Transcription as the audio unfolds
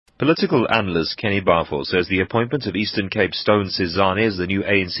Political analyst Kenny Bafo says the appointment of Eastern Cape Stone Sizane as the new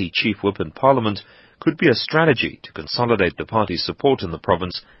ANC chief whip in Parliament could be a strategy to consolidate the party's support in the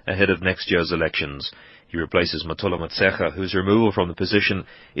province ahead of next year's elections. He replaces Matolo Matsecha, whose removal from the position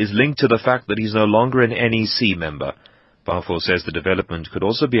is linked to the fact that he's no longer an NEC member. Bafo says the development could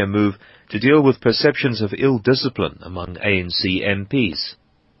also be a move to deal with perceptions of ill discipline among ANC MPs.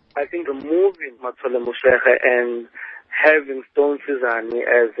 I think removing Matolo Matsecha and having Stone Sizane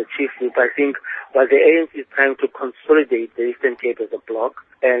as the chief whip, I think while the ANC is trying to consolidate the Eastern Cape as a bloc,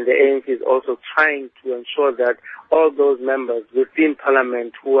 and the ANC is also trying to ensure that all those members within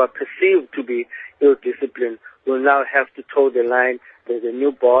Parliament who are perceived to be ill-disciplined will now have to toe the line. There's a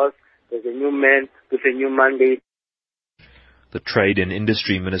new boss, there's a new man with a new mandate. The Trade and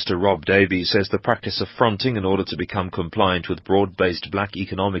Industry Minister Rob Davies says the practice of fronting in order to become compliant with broad-based black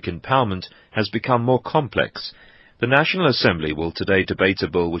economic empowerment has become more complex. The National Assembly will today debate a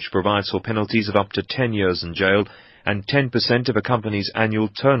bill which provides for penalties of up to 10 years in jail and 10% of a company's annual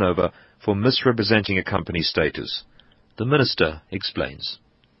turnover for misrepresenting a company's status. The Minister explains.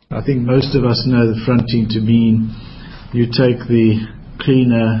 I think most of us know the fronting to mean you take the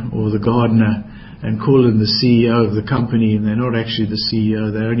cleaner or the gardener and call them the CEO of the company, and they're not actually the CEO.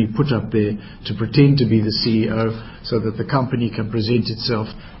 They're only put up there to pretend to be the CEO so that the company can present itself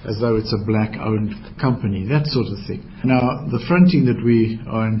as though it's a black-owned company, that sort of thing. Now, the fronting that we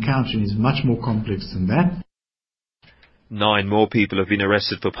are encountering is much more complex than that. 9 more people have been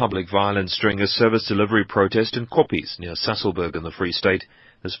arrested for public violence during a service delivery protest in Koppies, near Sasolburg in the Free State.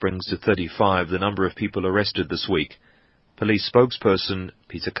 This brings to 35 the number of people arrested this week. Police spokesperson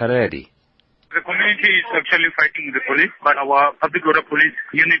Peter Karedi. The community is actually fighting the police, but our public order police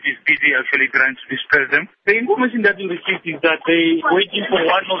unit is busy actually trying to disperse them. The information that we received is that they waiting for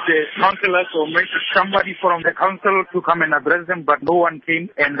one of the councillors or maybe somebody from the council to come and address them, but no one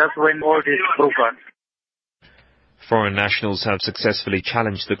came, and that's when all this broke out. Foreign nationals have successfully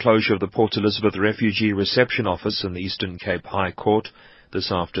challenged the closure of the Port Elizabeth Refugee Reception Office in the Eastern Cape High Court. This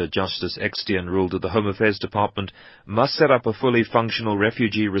after Justice Extian ruled that the Home Affairs Department must set up a fully functional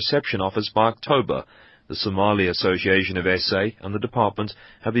refugee reception office by October. The Somali Association of SA and the department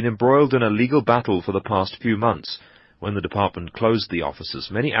have been embroiled in a legal battle for the past few months. When the department closed the offices,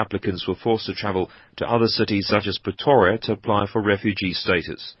 many applicants were forced to travel to other cities such as Pretoria to apply for refugee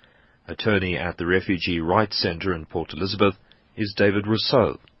status. Attorney at the Refugee Rights Centre in Port Elizabeth is David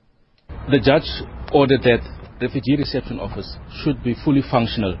Rousseau. The judge ordered that Refugee Reception Office should be fully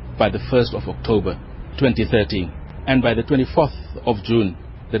functional by the 1st of October 2013, and by the 24th of June,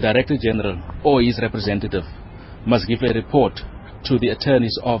 the Director General or his representative must give a report to the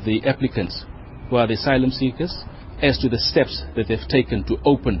attorneys of the applicants who are the asylum seekers as to the steps that they've taken to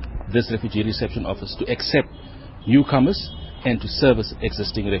open this Refugee Reception Office to accept newcomers and to service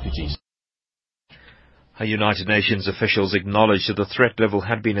existing refugees. United Nations officials acknowledged that the threat level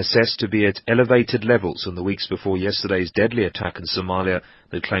had been assessed to be at elevated levels in the weeks before yesterday's deadly attack in Somalia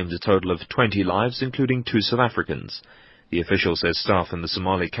that claimed a total of 20 lives, including 2 South Africans. The official says staff in the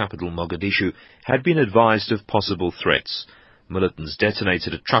Somali capital, Mogadishu, had been advised of possible threats. Militants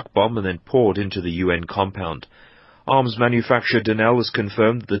detonated a truck bomb and then poured into the UN compound. Arms manufacturer Denel has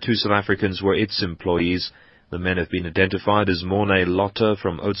confirmed that the 2 South Africans were its employees. The men have been identified as Mornay Lotter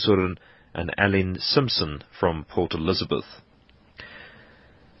from Oudtshoorn and Aline Simpson from Port Elizabeth.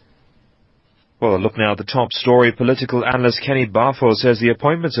 Well, look now at the top story. Political analyst Kenny Bafo says the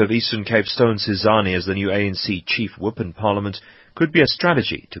appointment of Eastern Cape Stone Sizane as the new ANC chief whip in Parliament could be a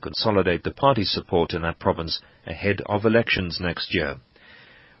strategy to consolidate the party's support in that province ahead of elections next year.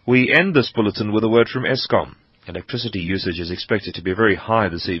 We end this bulletin with a word from Eskom. Electricity usage is expected to be very high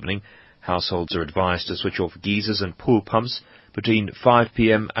this evening. Households are advised to switch off geysers and pool pumps between 5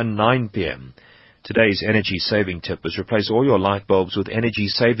 p.m. and 9 p.m. Today's energy-saving tip is replace all your light bulbs with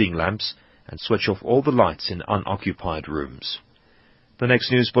energy-saving lamps and switch off all the lights in unoccupied rooms. The next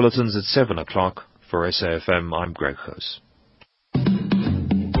news bulletin's at 7 o'clock. For SAFM, I'm Greg Hoos.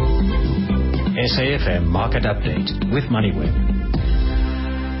 SAFM Market Update with MoneyWeb.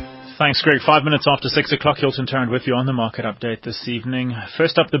 Thanks, Greg. 5 minutes after 6 o'clock, Hilton Tarrant with you on the market update this evening.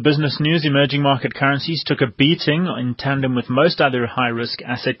 First up, the business news. Emerging market currencies took a beating in tandem with most other high-risk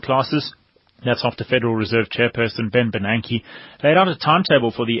asset classes. That's after Federal Reserve Chairperson Ben Bernanke laid out a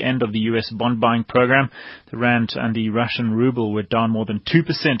timetable for the end of the U.S. bond buying program. The rand and the Russian ruble were down more than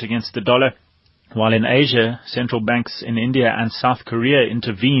 2% against the dollar, while in Asia, central banks in India and South Korea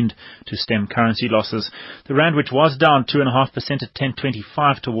intervened to stem currency losses. The rand, which was down 2.5% at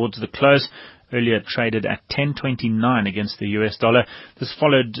 10.25 towards the close, earlier traded at 10.29 against the US dollar. This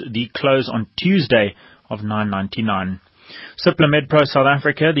followed the close on Tuesday of 9.99. Cipla-Medpro South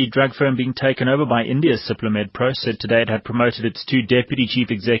Africa, the drug firm being taken over by India's Cipla-Medpro, said today it had promoted its 2 deputy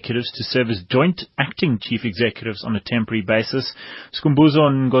chief executives to serve as joint acting chief executives on a temporary basis. Skumbuzo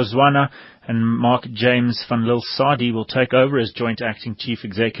Ngozwana and Mark James van Lille Sadi will take over as joint acting chief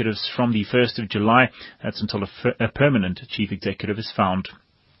executives from the 1st of July. That's until a permanent chief executive is found.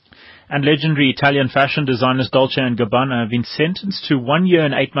 And legendary Italian fashion designers Dolce & Gabbana have been sentenced to 1 year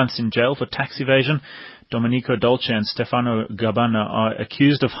and 8 months in jail for tax evasion. Domenico Dolce and Stefano Gabbana are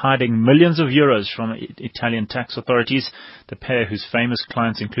accused of hiding millions of euros from Italian tax authorities. The pair, whose famous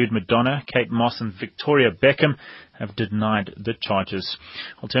clients include Madonna, Kate Moss and Victoria Beckham, have denied the charges.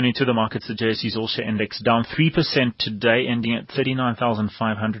 Well, turning to the markets, the JSE's All-Share Index down 3% today, ending at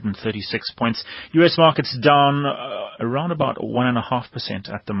 39,536 points. US markets down around about 1.5%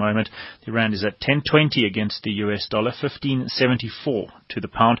 at the moment. The rand is at 10.20 against the US dollar, 15.74 to the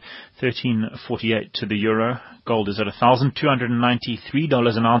pound, 13.48 to the euro. Gold is at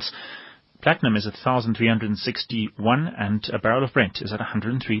 $1,293 an ounce. Platinum is at $1,361, and a barrel of Brent is at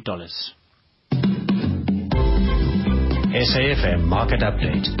 $103. SAFM Market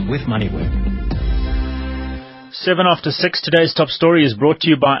Update with MoneyWeb. 7 after 6, today's top story is brought to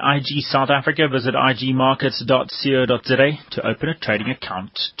you by IG South Africa. Visit igmarkets.co.za to open a trading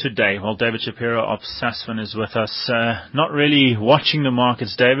account today. Well, David Shapiro of Sasfin is with us. Not really watching the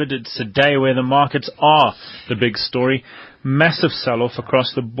markets, David. It's a day where the markets are the big story. Massive sell-off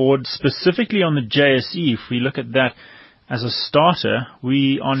across the board, specifically on the JSE. If we look at that as a starter,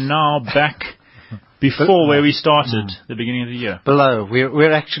 we are now back before where we started the beginning of the year. Below.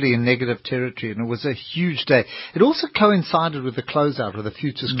 We're actually in negative territory, and it was a huge day. It also coincided with the closeout, with the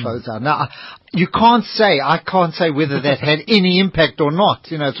futures closeout. Now, I can't say whether that had any impact or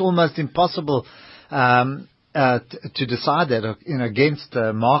not. It's almost impossible to decide that, against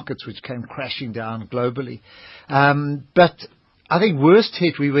markets which came crashing down globally. But I think worst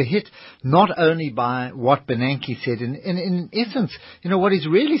hit, we were hit not only by what Bernanke said. In essence, what he's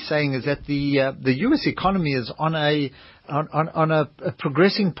really saying is that the U.S. economy is on a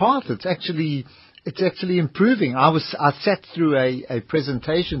progressing path. It's actually improving. I sat through a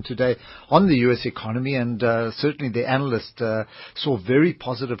presentation today on the U.S. economy, and certainly the analyst saw very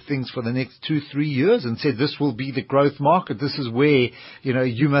positive things for the next 2-3 years and said this will be the growth market. This is where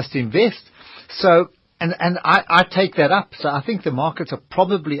you must invest. So. And I take that up. So I think the markets are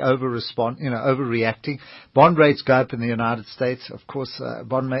probably overreacting. Bond rates go up in the United States. Of course,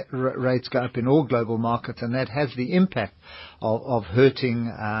 bond rates go up in all global markets, and that has the impact of hurting,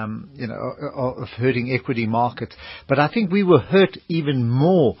 of hurting equity markets. But I think we were hurt even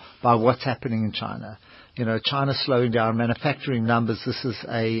more by what's happening in China. China slowing down manufacturing numbers. This is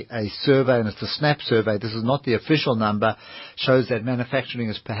a survey, and it's a SNAP survey. This is not the official number. Shows that manufacturing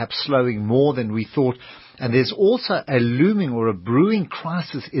is perhaps slowing more than we thought. And there's also a looming or a brewing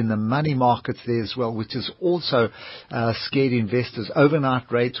crisis in the money markets there as well, which has also scared investors. Overnight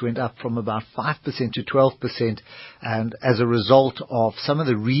rates went up from about 5% to 12%, and as a result of some of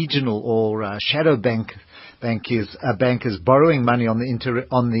the regional or shadow bankers borrowing money on the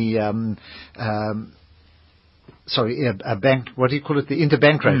what do you call it? The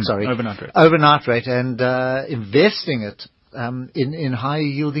interbank rate, Overnight rate, and investing it in higher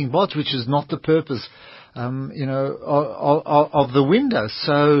yielding bonds, which is not the purpose of the window.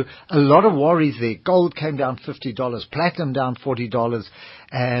 So a lot of worries there. Gold came down $50, platinum down $40,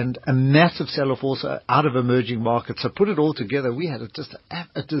 and a massive sell-off also out of emerging markets. So put it all together, we had just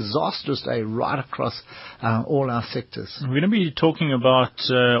a disastrous day right across all our sectors. We're going to be talking about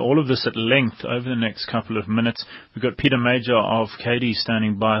all of this at length over the next couple of minutes. We've got Peter Major of KD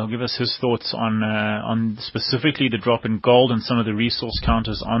standing by. He'll give us his thoughts on specifically the drop in gold and some of the resource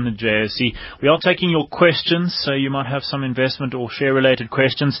counters on the JSE. We are taking your questions, so you might have some investment or share-related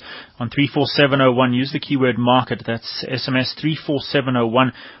questions on 34701. Use the keyword market. That's SMS 34701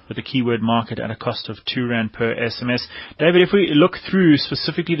 with the keyword market at a cost of R2 per SMS. David, if we look through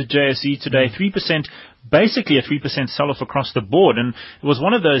specifically the JSE today, 3%, basically a 3% sell-off across the board. And it was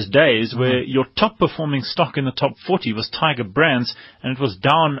one of those days where your top performing stock in the top 40 was Tiger Brands, and it was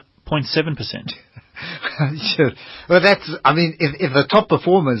down 0.7%. Sure. Well, if the top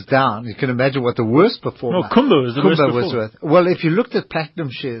performer is down, you can imagine what the worst performer. Well, Kumba was the worst performer. Well, if you looked at platinum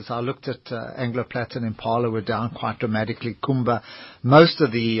shares, I looked at Anglo Platinum, Impala were down quite dramatically. Kumba, most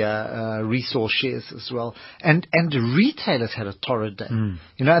of the resource shares as well, and retailers had a torrid day.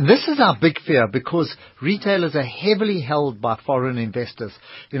 And this is our big fear, because retailers are heavily held by foreign investors.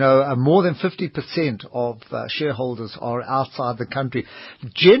 More than 50% of shareholders are outside the country.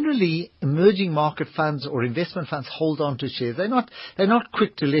 Generally, emerging market funds or investment funds hold on to shares. They're not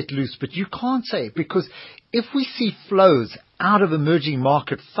quick to let loose, but you can't say it, because if we see flows out of emerging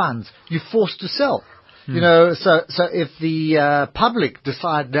market funds, you're forced to sell. You know, so if the public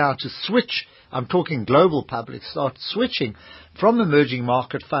decide now to switch, I'm talking global public, start switching from emerging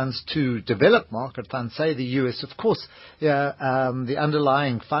market funds to developed market funds, say the US, of course, the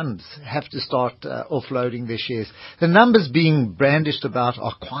underlying funds have to start offloading their shares. The numbers being brandished about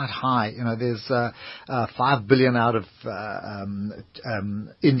are quite high. You know, there's 5 billion out of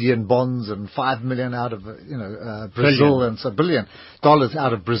Indian bonds, and 5 million out of Brazil, and so $1 billion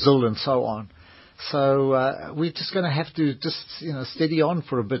out of Brazil, and so on. So we're just going to have to steady on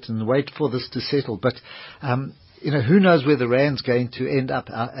for a bit and wait for this to settle. But who knows where the rand's going to end up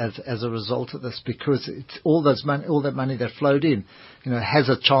as a result of this, because it's all that money that flowed in, has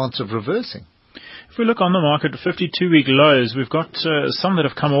a chance of reversing. If we look on the market, 52-week lows, we've got some that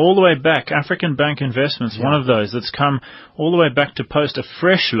have come all the way back. African Bank Investments, one of those that's come all the way back to post a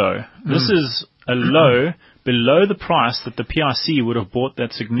fresh low. This is a low below the price that the PIC would have bought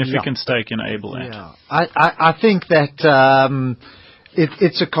that significant stake in Able at. Yeah. I think that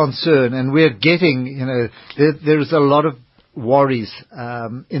it's a concern, and we're getting, there's a lot of worries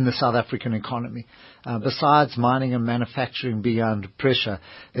in the South African economy. Besides mining and manufacturing being under pressure,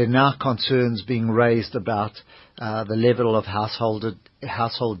 there are now concerns being raised about the level of household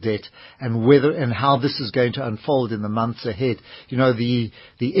debt and whether and how this is going to unfold in the months ahead. The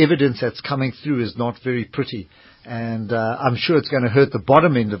evidence that's coming through is not very pretty. And I'm sure it's going to hurt the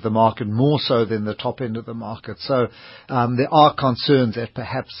bottom end of the market more so than the top end of the market. So there are concerns that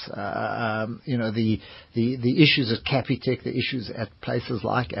perhaps the issues at Capitec, the issues at places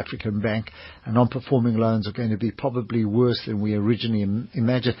like African Bank, and non-performing loans are going to be probably worse than we originally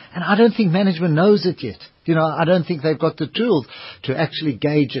imagined. And I don't think management knows it yet. I don't think they've got the tools to actually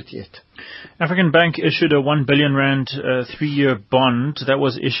gauge it yet. African Bank issued a 1 billion rand 3-year bond. That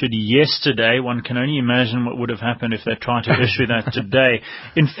was issued yesterday. One can only imagine what would have happened if they tried to issue that today.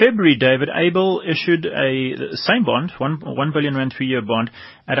 In February, David, Able issued the same bond, 1 billion rand 3-year bond,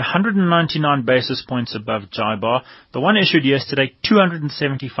 at 199 basis points above JIBAR. The one issued yesterday,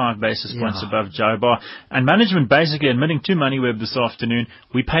 275 basis points above JIBAR. And management basically admitting to MoneyWeb this afternoon,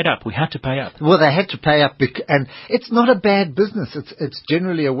 we paid up. We had to pay up. Well, they had to pay up, and it's not a bad business. It's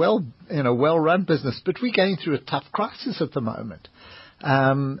generally a well-run business, but we're going through a tough crisis at the moment.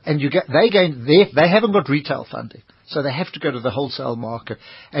 And they haven't got retail funding, so they have to go to the wholesale market.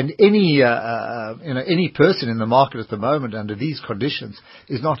 And any person in the market at the moment under these conditions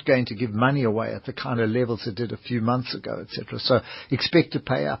is not going to give money away at the kind of levels it did a few months ago, etc. So expect to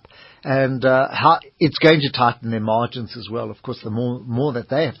pay up, and how it's going to tighten their margins as well. Of course, the more that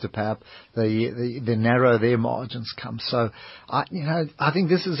they have to pay up, the narrower their margins come. So I think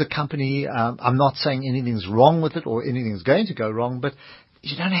this is a company. I'm not saying anything's wrong with it or anything's going to go wrong, but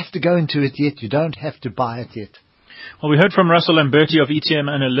you don't have to go into it yet. You don't have to buy it yet. Well, we heard from Russell Lamberti of ETM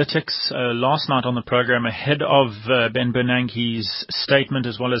Analytics last night on the program ahead of Ben Bernanke's statement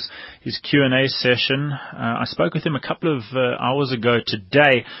as well as his Q&A session. I spoke with him a couple of hours ago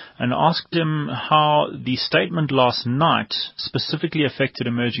today and asked him how the statement last night specifically affected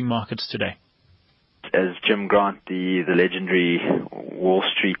emerging markets today. As Jim Grant, the legendary Wall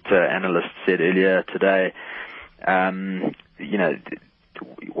Street analyst, said earlier today,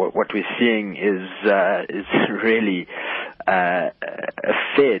 what we're seeing is really a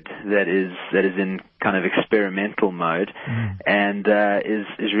Fed that is in kind of experimental mode, and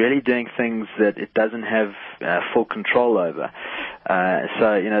is really doing things that it doesn't have full control over.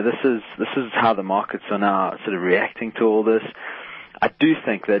 So this is how the markets are now sort of reacting to all this. I do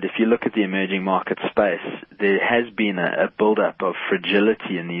think that if you look at the emerging market space, there has been a build-up of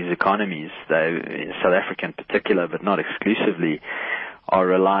fragility in these economies, though South Africa in particular, but not exclusively, are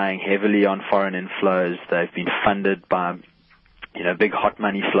relying heavily on foreign inflows. They've been funded by, big hot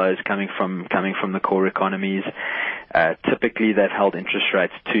money flows coming from the core economies. Typically, they've held interest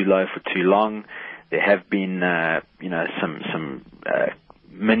rates too low for too long. There have been, some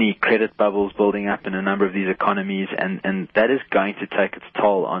mini credit bubbles building up in a number of these economies, and that is going to take its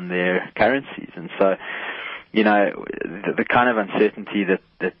toll on their currencies. And so, the kind of uncertainty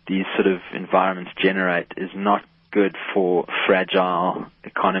that these sort of environments generate is not good for fragile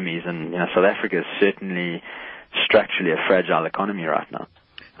economies, and South Africa is certainly structurally a fragile economy right now.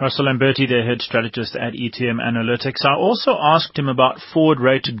 Russell Lamberti, their head strategist at ETM Analytics. I also asked him about forward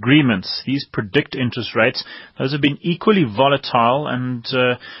rate agreements. These predict interest rates. Those have been equally volatile, and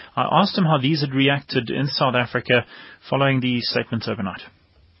I asked him how these had reacted in South Africa following the statements overnight.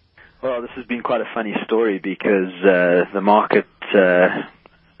 Well, this has been quite a funny story because the market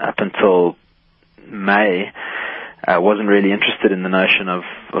up until May, wasn't really interested in the notion of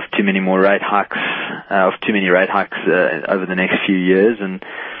too many more rate hikes, over the next few years, and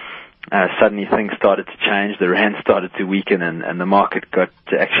suddenly things started to change. The rand started to weaken, and the market got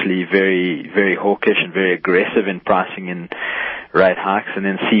actually very, very hawkish and very aggressive in pricing in rate hikes. And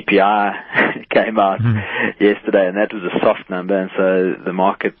then CPI came out yesterday, and that was a soft number, and so the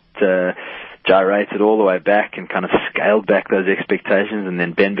market gyrated all the way back and kind of scaled back those expectations. And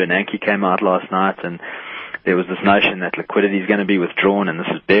then Ben Bernanke came out last night, and there was this notion that liquidity is going to be withdrawn, and this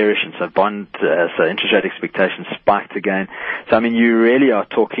is bearish, and so interest rate expectations spiked again. So, I mean, you really are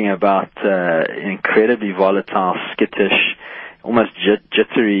talking about incredibly volatile, skittish, almost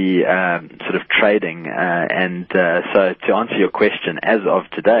jittery sort of trading. So to answer your question, as of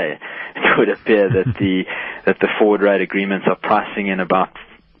today, it would appear that the forward rate agreements are pricing in about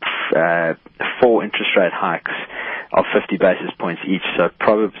 4 interest rate hikes of 50 basis points each, so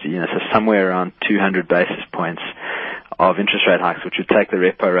probably, so somewhere around 200 basis points of interest rate hikes, which would take the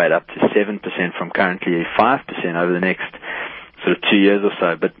repo rate up to 7% from currently 5% over the next sort of 2 years or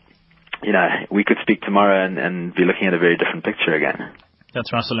so. But, we could speak tomorrow and be looking at a very different picture again.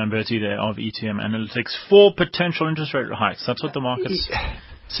 That's Russell Lamberti there of ETM Analytics. 4 potential interest rate hikes. That's what the market's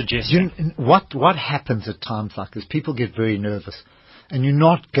suggesting. What happens at times like this? People get very nervous, and you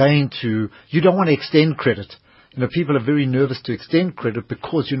don't want to extend credit. People are very nervous to extend credit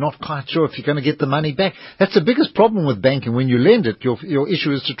because you're not quite sure if you're going to get the money back. That's the biggest problem with banking. When you lend it, your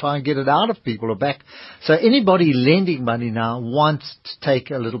issue is to try and get it out of people or back. So anybody lending money now wants to take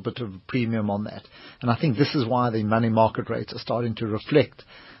a little bit of a premium on that. And I think this is why the money market rates are starting to reflect,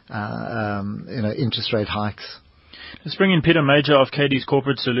 interest rate hikes. Let's bring in Peter Major of KD's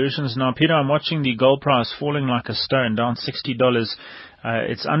Corporate Solutions. Now, Peter, I'm watching the gold price falling like a stone, down $60.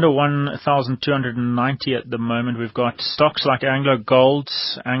 It's under 1,290 at the moment. We've got stocks like Anglo Gold,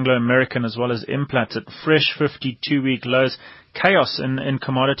 Anglo American, as well as Implats at fresh 52-week lows. Chaos in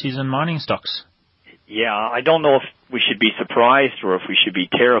commodities and mining stocks. Yeah, I don't know if we should be surprised or if we should be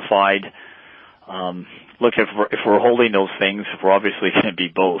terrified. Look, if we're holding those things, we're obviously going to be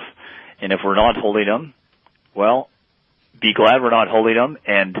both. And if we're not holding them, well, be glad we're not holding them.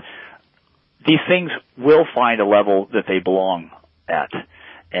 And these things will find a level that they belong at.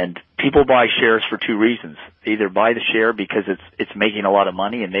 And people buy shares for 2 reasons. They either buy the share because it's making a lot of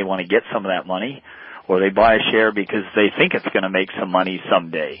money and they want to get some of that money, or they buy a share because they think it's going to make some money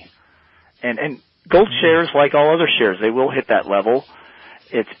someday. And gold shares, like all other shares, they will hit that level.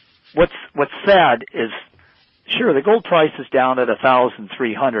 What's sad is, sure, the gold price is down at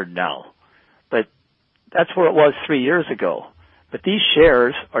 1,300 now, but that's where it was 3 years ago. But these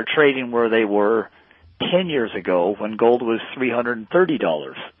shares are trading where they were 10 years ago when gold was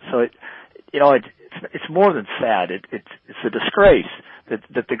 $330. So it's more than sad. It's a disgrace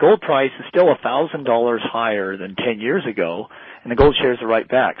that the gold price is still $1,000 higher than 10 years ago, and the gold shares are right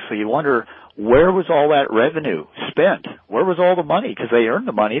back. So you wonder, where was all that revenue spent? Where was all the money? Because they earned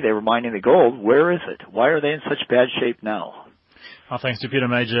the money, they were mining the gold. Where is it? Why are they in such bad shape now? Thanks to Peter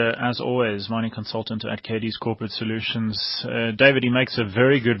Major, as always, mining consultant at KD's Corporate Solutions. David, he makes a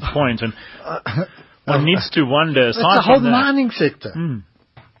very good point, and one needs to wonder. It's the whole mining sector.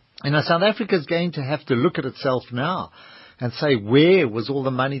 South Africa is going to have to look at itself now and say, where was all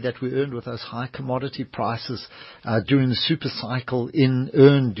the money that we earned with those high commodity prices during the super cycle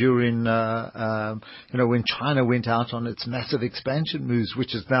earned during when China went out on its massive expansion moves,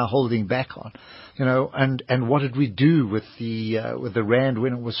 which is now holding back on, and what did we do with the rand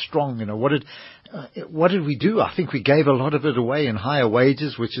when it was strong? What did we do? I think we gave a lot of it away in higher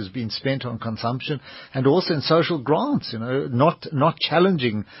wages, which has been spent on consumption, and also in social grants. Not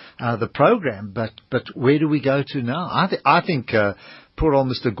challenging the program, but where do we go to now? I think poor old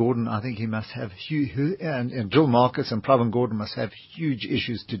Mr. Gordon, I think he must have and Jill Marcus and Pravin Gordon must have huge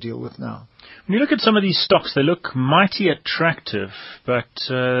issues to deal with now. When you look at some of these stocks, they look mighty attractive, but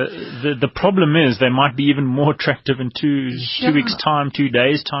the problem is they might be even more attractive in two weeks' time, 2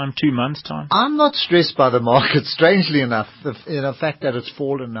 days' time, 2 months' time. I'm not stressed by the market, strangely enough, the fact that it's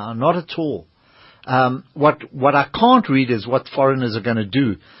fallen now. Not at all. What I can't read is what foreigners are going to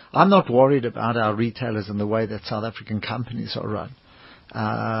do. I'm not worried about our retailers and the way that South African companies are run.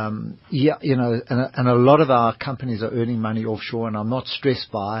 And a lot of our companies are earning money offshore, and I'm not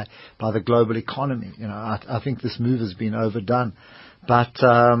stressed by the global economy. I think this move has been overdone. But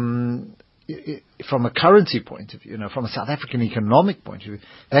from a currency point of view, from a South African economic point of view,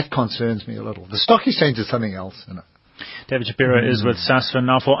 that concerns me a little. The stock exchange is something else. David Shapiro is with Sasfin.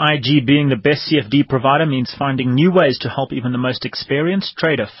 Now, for IG, being the best CFD provider means finding new ways to help even the most experienced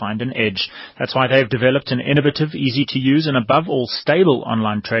trader find an edge. That's why they've developed an innovative, easy-to-use, and above all, stable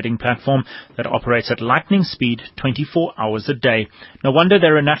online trading platform that operates at lightning speed 24 hours a day. No wonder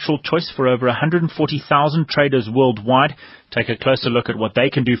they're a natural choice for over 140,000 traders worldwide. Take a closer look at what they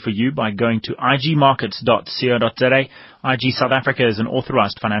can do for you by going to igmarkets.co.za. IG South Africa is an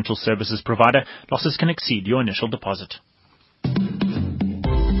authorized financial services provider. Losses can exceed your initial deposit.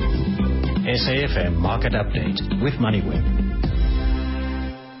 SAFM Market Update with MoneyWeb.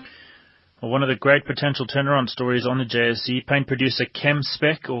 Well, one of the great potential turnaround stories on the JSE, paint producer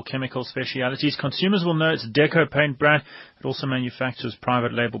ChemSpec, or Chemical Specialities. Consumers will know its Deco paint brand. It also manufactures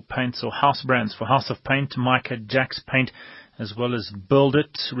private label paints or house brands for House of Paint, Mica, Jack's Paint, as well as Build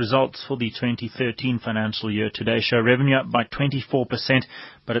It. Results for the 2013 financial year today show revenue up by 24%,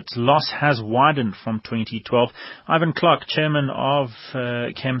 but its loss has widened from 2012. Ivan Clark, chairman of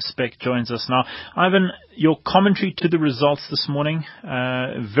ChemSpec, joins us now. Ivan, your commentary to the results this morning,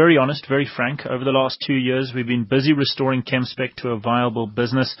 very honest, very frank. Over the last 2 years, we've been busy restoring ChemSpec to a viable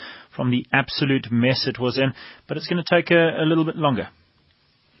business from the absolute mess it was in, but it's going to take a little bit longer.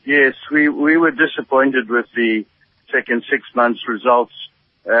 Yes, we were disappointed with the second 6 months results.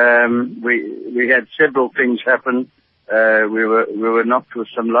 We had several things happen. We were knocked with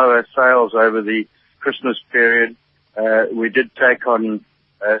some lower sales over the Christmas period. We did take on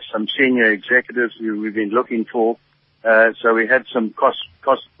some senior executives who we've been looking for. So we had some cost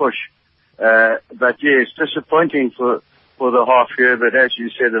push. But yes, disappointing for the half year. But as you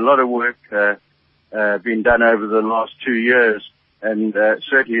said, a lot of work been done over the last 2 years. And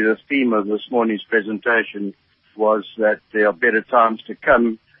certainly the theme of this morning's presentation was that there are better times to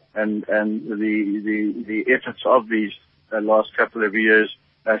come, and the efforts of these last couple of years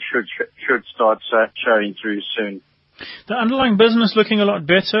should start showing through soon. The underlying business looking a lot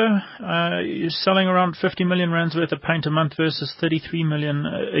better. You're selling around 50 million rands worth of paint a month versus 33 million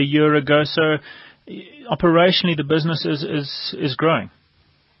a year ago. So operationally, the business is growing.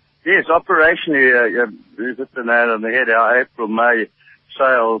 Yes, operationally, you hit the nail on the head. Our April-May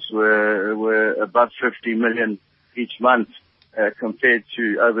sales were above 50 million each month, compared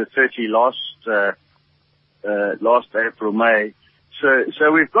to over 30 last April-May.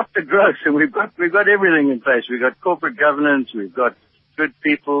 So we've got the growth, and we've got everything in place. We've got corporate governance, we've got good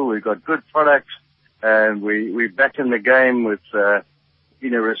people, we've got good products, and we're back in the game with a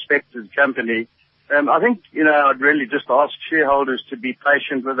respected company. I think, I'd really just ask shareholders to be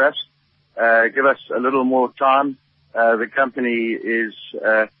patient with us, give us a little more time. The company is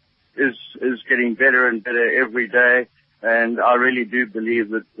getting better and better every day, and I really do believe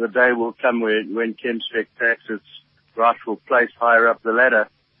that the day will come when ChemSpec takes its rightful place higher up the ladder.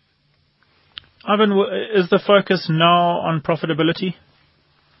 Ivan, is the focus now on profitability?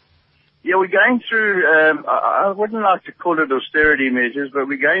 Yeah, we're going through, I wouldn't like to call it austerity measures, but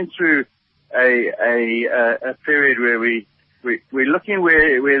we're going through a period where we're looking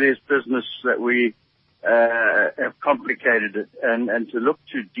where there's business that we have complicated it, and to look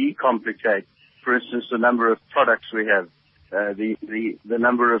to decomplicate, for instance, the number of products we have, the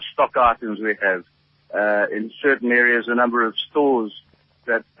number of stock items we have, in certain areas, the number of stores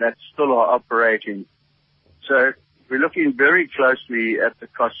that still are operating. So we're looking very closely at the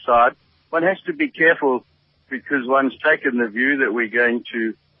cost side. One has to be careful because one's taken the view that we're going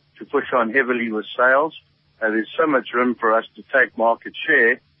to push on heavily with sales. There's so much room for us to take market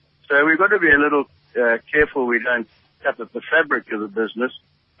share. So we've got to be a little careful we don't cut at the fabric of the business.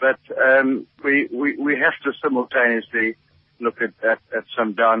 But we have to simultaneously look at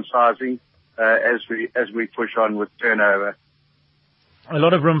some downsizing as we push on with turnover. A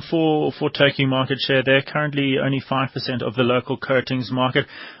lot of room for taking market share there. Currently only 5% of the local coatings market.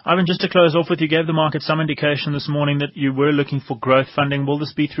 Ivan, just to close off with, you gave the market some indication this morning that you were looking for growth funding. Will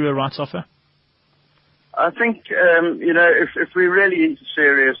this be through a rights offer? I think, if we're really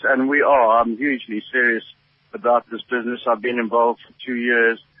serious, and we are, I'm hugely serious about this business. I've been involved for 2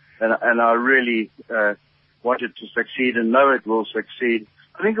 years, and I really want it to succeed and know it will succeed.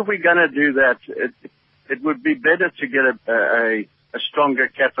 I think if we're going to do that, it would be better to get a stronger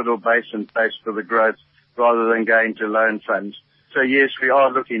capital base in place for the growth rather than going to loan funds. So yes, we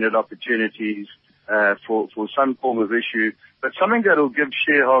are looking at opportunities for some form of issue, but something that will give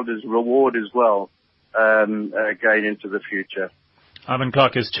shareholders reward as well going into the future. Ivan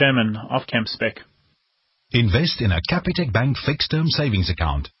Clark is chairman of ChemSpec. Invest in a Capitec Bank fixed-term savings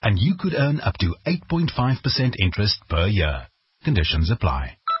account and you could earn up to 8.5% interest per year. Conditions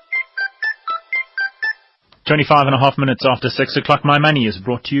apply. 25 and a half minutes after 6 o'clock, My Money is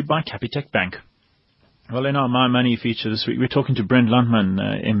brought to you by Capitec Bank. Well, in our My Money feature this week, we're talking to Brent Landman,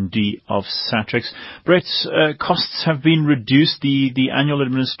 MD of Satrix. Brett, costs have been reduced. The annual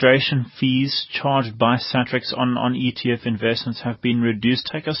administration fees charged by Satrix on ETF investments have been reduced.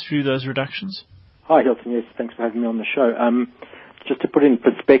 Take us through those reductions. Hi, Hilton. Yes, thanks for having me on the show. Just to put it in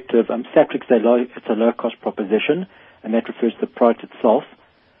perspective, Satrix, it's a low-cost proposition, and that refers to the product itself.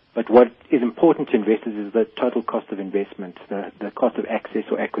 But what is important to investors is the total cost of investment, the cost of access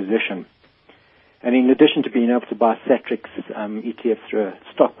or acquisition. And in addition to being able to buy Satrix ETFs through a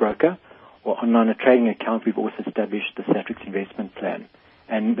stockbroker or online a trading account, we've also established the Satrix investment plan.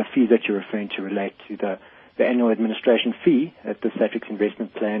 And the fees that you're referring to relate to the annual administration fee that the Satrix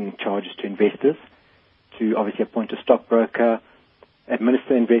investment plan charges to investors to obviously appoint a stockbroker,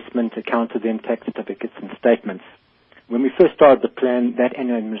 administer investment, account to them, tax certificates and statements. When we first started the plan, that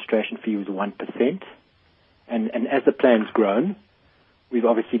annual administration fee was 1%. And as the plan's grown, we've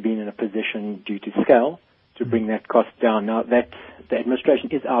obviously been in a position due to scale to bring that cost down. Now, the administration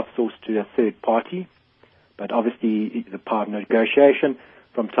is outsourced to a third party, but obviously the part of negotiation,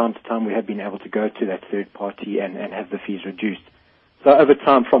 from time to time we have been able to go to that third party and have the fees reduced. So over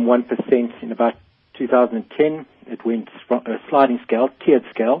time, from 1% in about 2010, it went from a sliding scale, tiered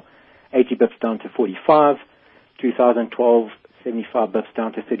scale, 80 bips down to 45, 2012, 75 bips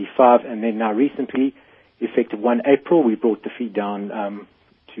down to 35, and then now recently, effective 1 April, we brought the fee down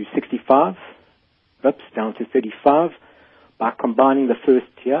to 65 bips down to 35 by combining the first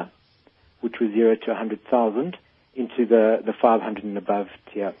tier, which was 0 to 100,000, into the 500 and above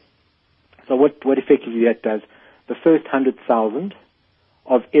tier. So what effectively that does, the first 100,000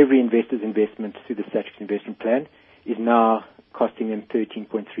 of every investor's investment through the Satrix investment plan is now costing them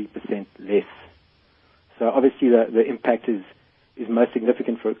 13.3% less. So obviously the impact is most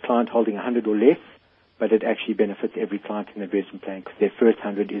significant for a client holding 100 or less, but it actually benefits every client in the investment plan because their first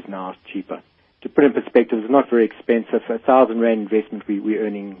 100 is now cheaper. To put in perspective, it's not very expensive. A 1,000 Rand investment, we're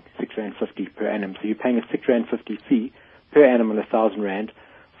earning 6.50 Rand per annum. So you're paying a 6.50 Rand fee per annum on 1,000 Rand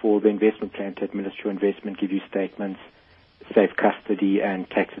for the investment plan to administer your investment, give you statements, safe custody, and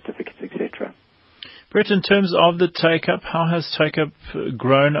tax certificates, etc. Brett, in terms of the take-up, how has take-up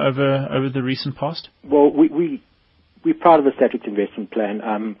grown over the recent past? Well, we're proud of the Satrix investment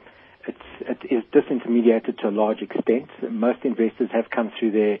plan. It is disintermediated to a large extent. Most investors have come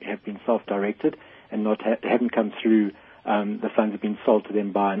through there, have been self-directed, and haven't come through the funds have been sold to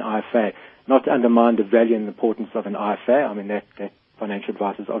them by an IFA. Not to undermine the value and importance of an IFA. I mean, that financial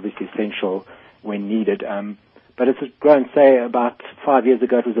advice is obviously essential when needed. But it's grown, say, about 5 years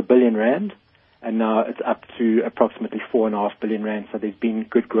ago it was 1 billion Rand, and now it's up to approximately 4.5 billion Rand. So there's been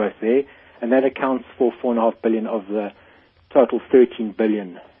good growth there, and that accounts for 4.5 billion of the total 13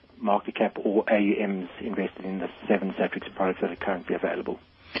 billion market cap or AUMs invested in the 7 Satrix products that are currently available.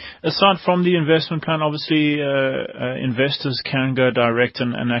 Aside from the investment plan, obviously investors can go direct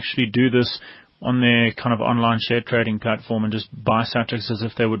and actually do this on their kind of online share trading platform and just buy Satrix as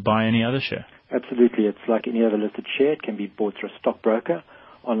if they would buy any other share. Absolutely. It's like any other listed share. It can be bought through a stockbroker,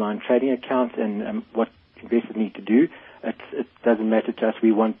 online trading account, and what investors need to do, it doesn't matter to us.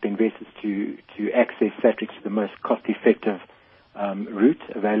 We want the investors to access Satrix to the most cost-effective route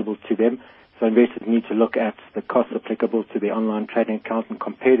available to them. So investors need to look at the costs applicable to the online trading account and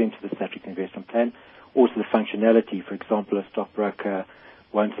compare them to the Satrix investment plan. Also the functionality. For example, a stockbroker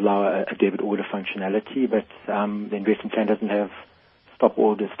won't allow a debit order functionality, but the investment plan doesn't have stop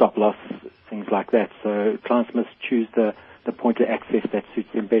order, stop loss, things like that. So clients must choose the point of access that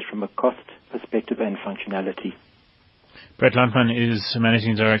suits them best from a cost perspective and functionality. Brett Landman is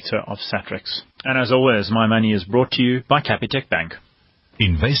Managing Director of Satrix. And as always, My Money is brought to you by Capitec Bank.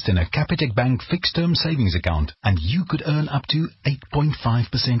 Invest in a Capitec Bank fixed-term savings account and you could earn up to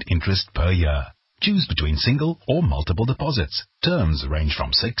 8.5% interest per year. Choose between single or multiple deposits. Terms range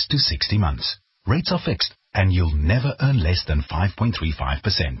from 6 to 60 months. Rates are fixed and you'll never earn less than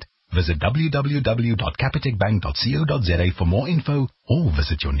 5.35%. Visit www.capitecbank.co.za for more info or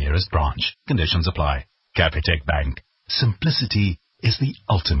visit your nearest branch. Conditions apply. Capitec Bank. Simplicity is the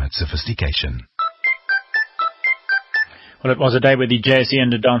ultimate sophistication. Well, it was a day where the JSE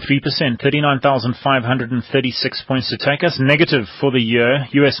ended down 3%, 39,536 points to take us. Negative for the year.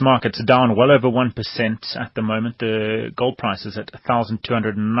 US markets down well over 1% at the moment. The gold price is at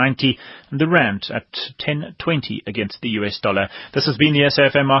 1,290 and the rand at 10.20 against the US dollar. This has been the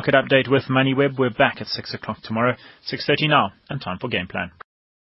SAFM Market Update with MoneyWeb. We're back at 6 o'clock tomorrow, 6:30 now, and time for Game Plan.